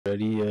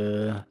Ready?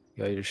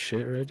 Got your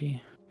shit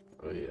ready?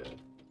 Oh yeah.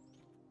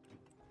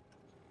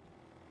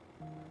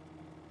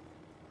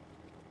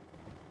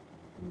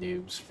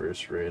 Noob's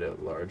first raid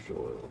at large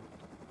oil.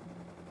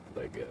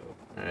 Let go.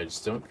 Alright,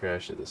 just don't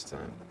crash it this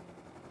time.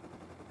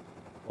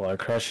 Well, I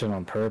crashed it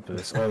on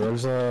purpose.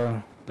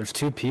 Oh, there's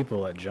 2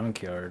 people at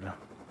junkyard.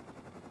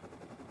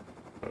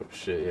 Oh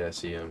shit, yeah, I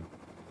see him.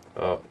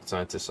 Oh,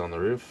 scientists on the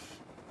roof.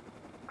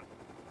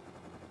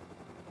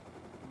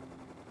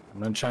 I'm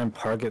gonna try and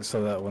park it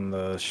so that when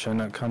the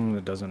Chinook comes,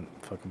 it doesn't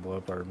fucking blow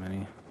up our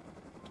mini.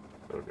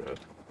 Oh god.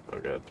 Oh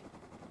god.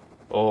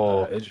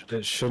 Oh.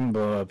 It shouldn't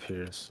blow up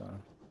here, so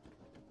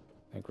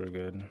I think we're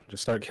good.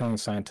 Just start killing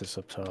scientists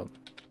up top.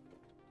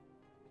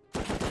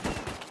 I'm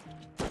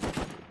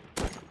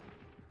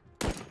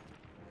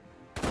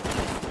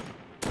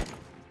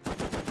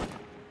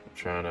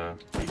trying to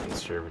be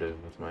conservative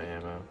with my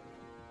ammo.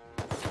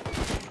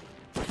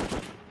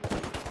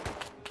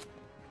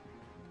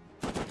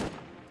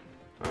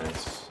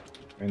 Nice.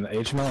 I mean, the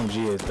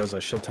HMLMG, it does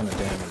a shit ton of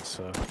damage,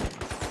 so...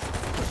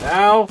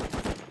 Ow!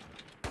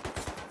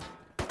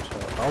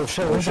 Oh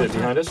shit, Oh shit,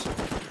 behind us?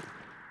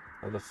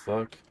 How the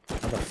fuck?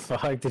 How the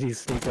fuck did he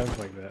sneak up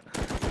like that?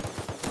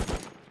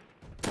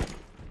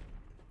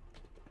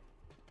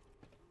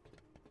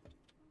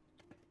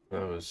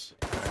 That was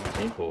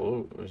painful.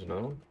 Oh, there's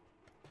another one.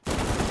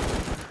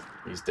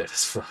 He's dead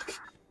as fuck.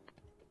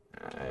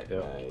 Alright,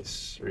 Yep.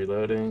 nice.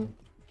 Reloading.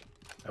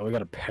 Oh, we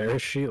got a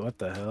parachute? What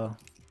the hell?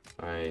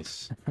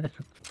 Nice.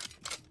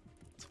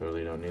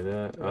 Totally don't need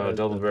that. What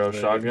Double the barrel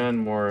fuck? shotgun,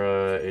 more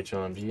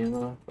HLMG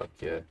ammo. Fuck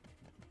yeah.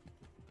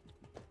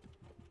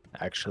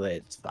 Actually,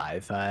 it's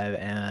 5.5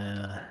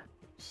 and...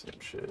 Same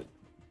shit.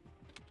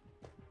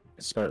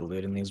 Start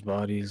looting these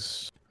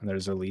bodies. And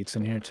there's elites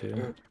in here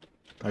too.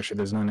 Actually,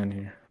 there's none in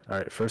here.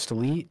 Alright, first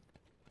elite.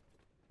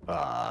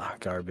 Ah,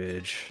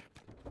 garbage.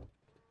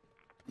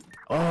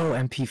 Oh,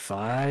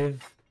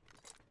 MP5.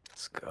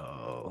 Let's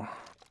go.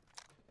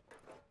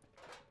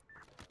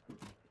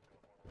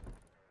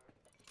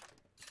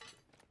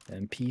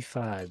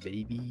 MP5,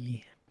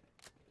 baby.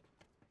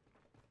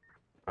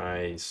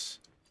 Nice.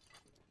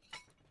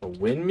 A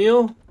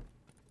windmill?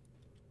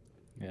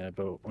 Yeah,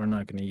 but we're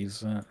not gonna use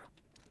that.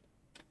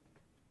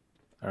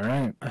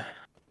 Alright.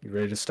 You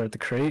ready to start the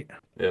crate?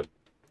 Yep.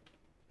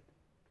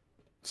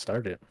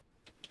 Start it.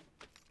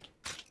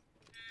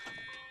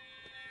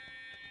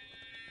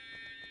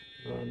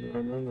 Run,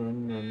 run, run,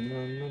 run, run,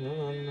 run, run,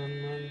 run, run,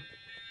 run.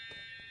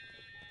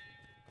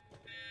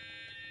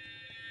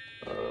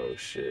 Oh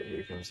shit,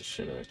 here comes the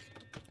Chinook.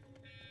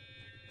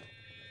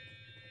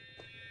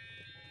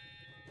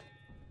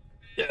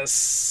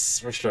 Yes!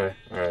 First try.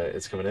 Alright,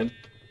 it's coming in.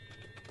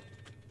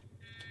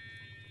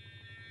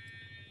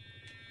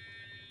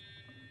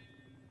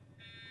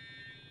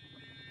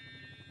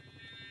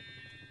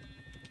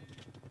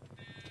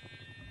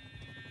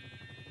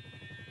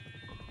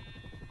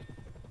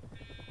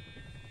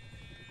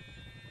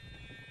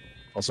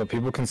 Also,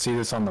 people can see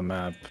this on the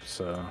map,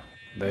 so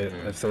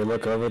if they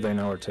look over, they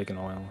know we're taking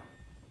oil.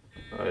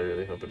 I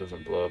really hope it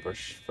doesn't blow up our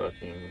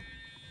fucking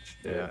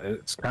shit. Yeah,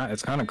 it's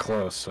kind of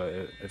close.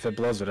 So if it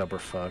blows it up, we're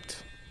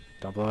fucked.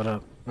 Don't blow it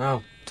up.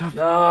 No. Don't.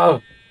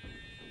 No!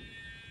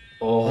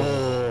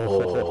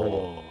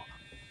 Oh.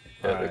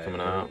 Yeah, they're Alright,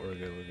 coming out. We're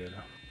good. We're good.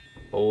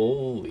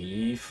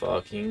 Holy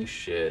fucking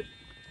shit.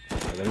 Yeah,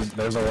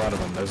 there's a lot of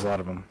them. There's a lot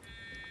of them.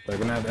 They're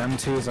gonna have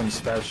M2s and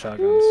spaz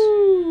shotguns.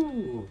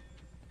 Woo!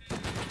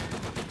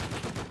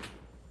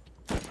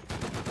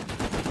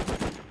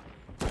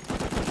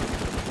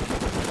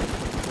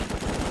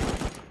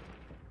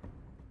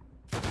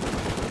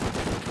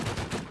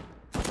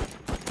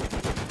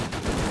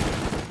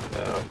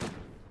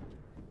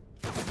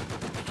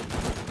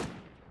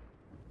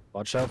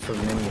 Watch out for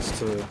minis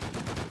too.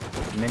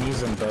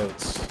 Minis and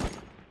boats.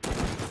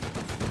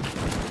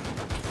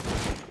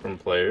 From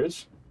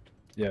players?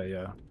 Yeah.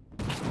 You're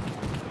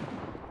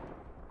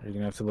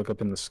gonna have to look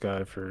up in the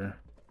sky for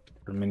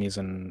minis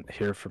and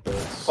here for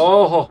boats.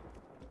 Oh!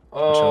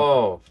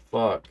 Oh,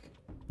 fuck.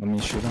 Let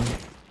me shoot him.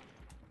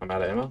 I'm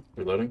out of ammo.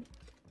 Reloading.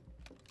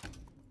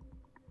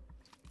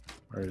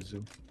 Where is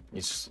he?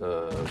 He's,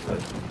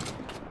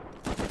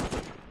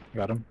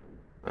 Got him.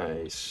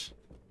 nice.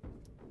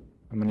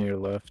 How many are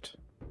left?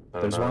 I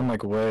don't There's know. one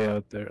like way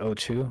out there. Oh,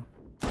 2.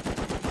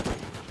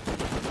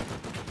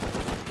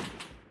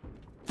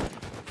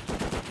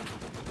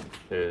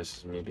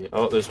 There's maybe.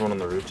 Oh, there's one on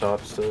the rooftop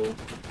still.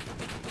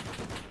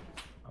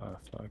 Oh,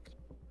 fuck.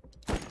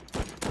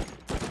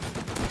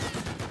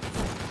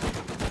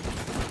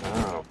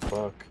 Oh,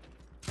 fuck.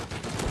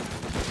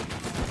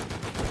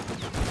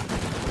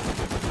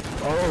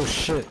 Oh,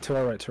 shit. To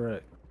our right, to our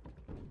right.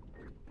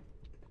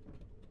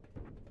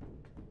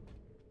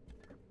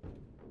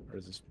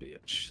 Where's this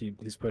bitch?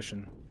 He's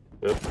pushing.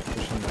 Yep.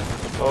 Pushing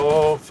that.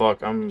 Oh,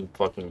 fuck. I'm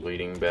fucking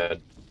bleeding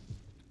bad.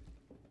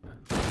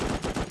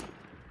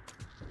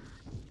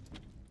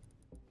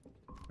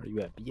 Where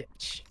you at,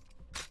 bitch?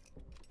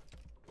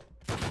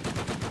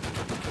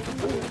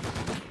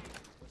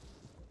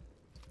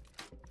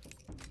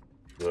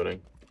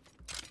 Reloading.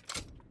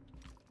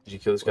 Did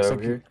you kill this guy Looks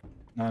over like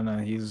here? No,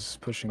 he's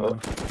pushing Oh,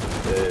 off.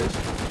 there it is.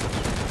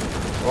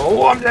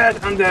 Oh, I'm dead!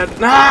 I'm dead!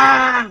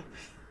 Nah!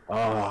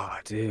 Oh,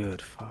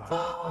 dude, fuck.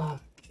 Oh.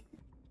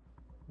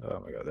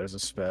 Oh my god, there's a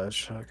spaz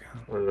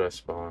shotgun. Where did I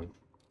spawn?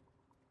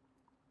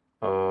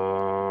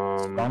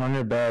 Spawn on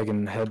your bag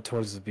and head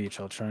towards the beach.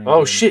 I'll try and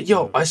Oh get shit, into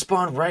yo! the... I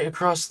spawned right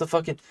across the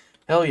fucking...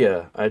 Hell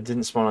yeah. I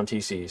didn't spawn on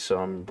TC, so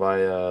I'm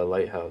by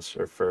Lighthouse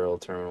or Ferry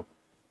Terminal.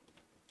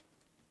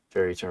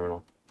 Ferry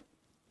Terminal.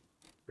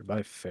 You're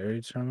by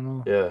ferry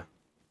terminal? Yeah.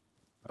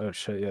 Oh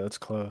shit, yeah, that's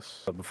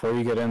close. But before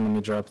you get in, let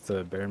me drop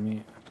the bear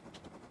meat.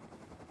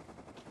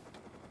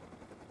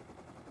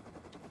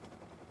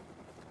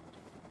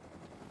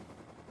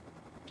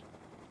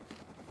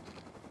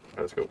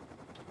 Let's go.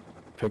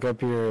 Pick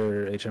up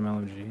your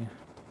HMLMG.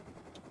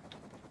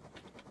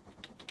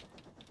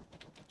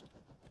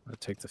 I'll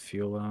take the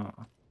fuel out.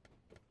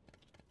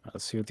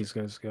 Let's see what these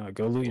guys got.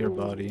 Go loot your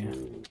body.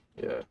 Ooh,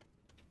 yeah.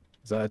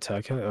 Is that a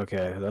tech hit?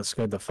 Okay, that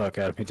scared the fuck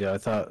out of me, dude. I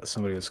thought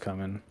somebody was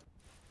coming.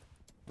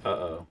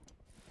 Uh-oh.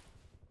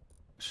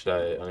 Should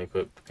I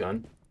unequip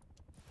gun?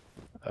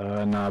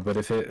 Nah, but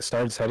if it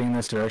starts heading in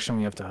this direction,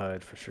 we have to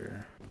hide for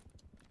sure.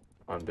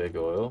 On big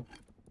oil?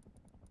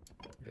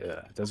 Yeah,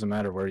 it doesn't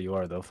matter where you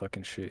are, they'll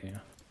fucking shoot you.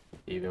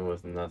 Even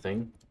with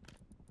nothing?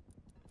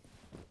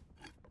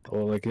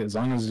 Well, like, as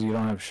long as you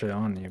don't have shit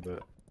on you,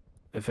 but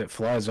if it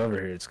flies over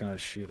here, it's gonna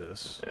shoot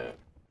us. Yeah.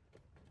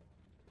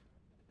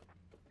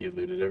 You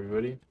looted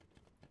everybody?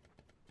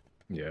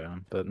 Yeah,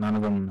 but none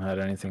of them had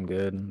anything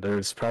good.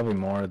 There's probably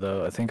more,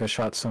 though. I think I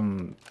shot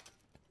some,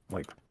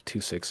 like,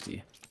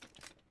 260.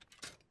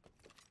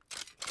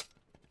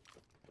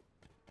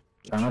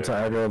 Try not to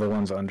aggro the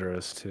ones under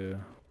us, too.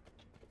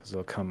 Because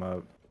they'll come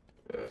up.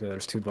 Yeah. Yeah,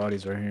 there's two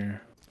bodies right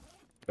here.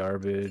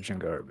 Garbage and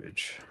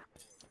garbage.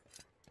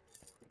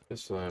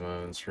 Pistol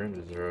ammo and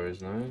syringes are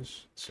always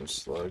nice. Some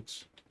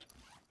slugs.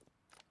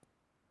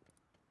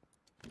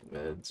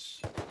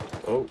 Meds.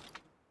 Oh.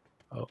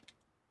 Oh.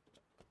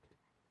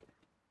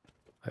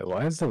 Hey,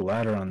 why is the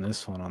ladder on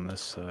this one on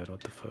this side? What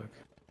the fuck?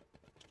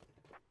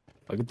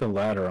 Look at the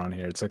ladder on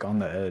here. It's like on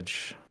the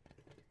edge.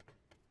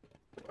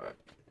 What?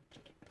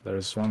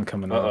 There's one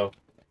coming Uh-oh. up.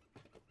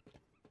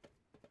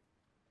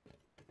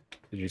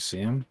 Did you see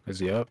him? Is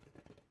he up?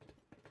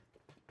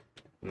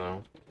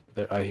 No.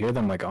 I hear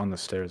them like on the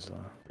stairs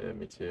though. Yeah,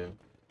 me too.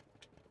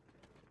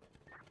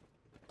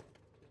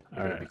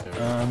 Alright.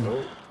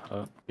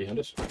 Oh, behind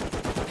us.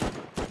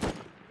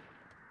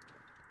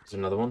 Is there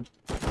another one?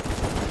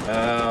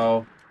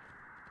 Ow.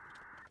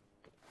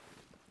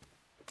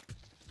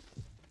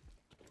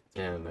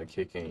 And that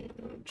kick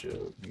ain't no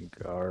joke.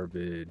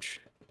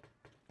 Garbage.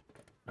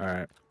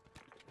 Alright.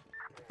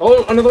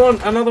 Oh, another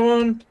one! Another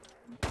one!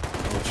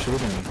 Oh,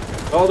 shoot him.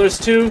 Oh, there's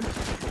two!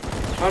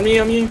 On me,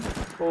 on me!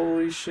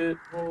 Holy shit,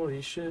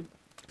 holy shit.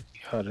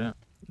 Got it.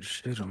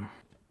 Shoot him.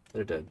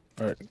 They're dead.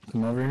 Alright,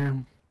 come over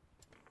here.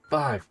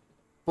 5,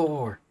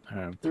 4,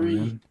 Alright,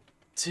 3,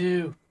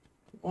 2,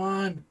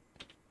 1.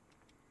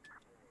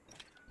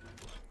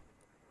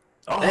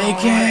 Oh,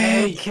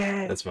 AK! AK!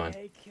 That's fine.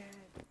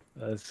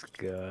 Let's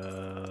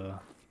go.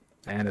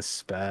 And a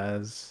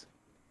spaz.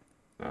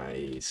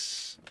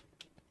 Nice.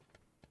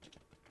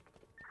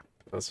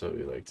 That's what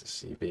we like to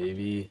see,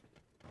 baby.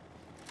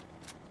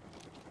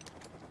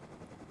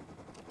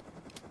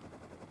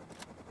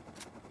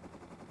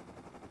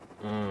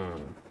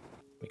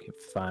 We can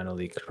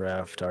finally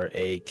craft our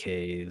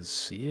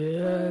AKs.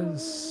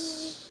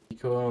 Yes.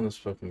 Recoil on this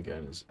fucking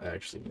gun is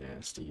actually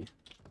nasty.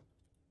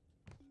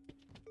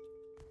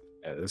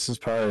 Yeah, this is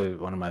probably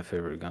one of my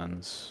favorite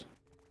guns.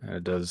 And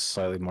it does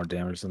slightly more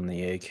damage than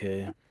the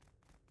AK.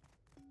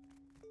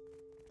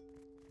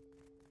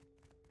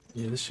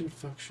 Yeah, this should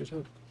fuck shit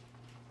up.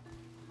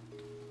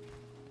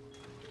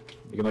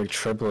 You can like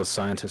triple a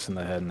scientist in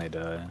the head and they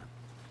die.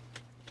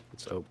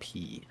 It's OP.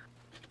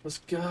 Let's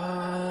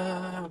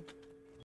go!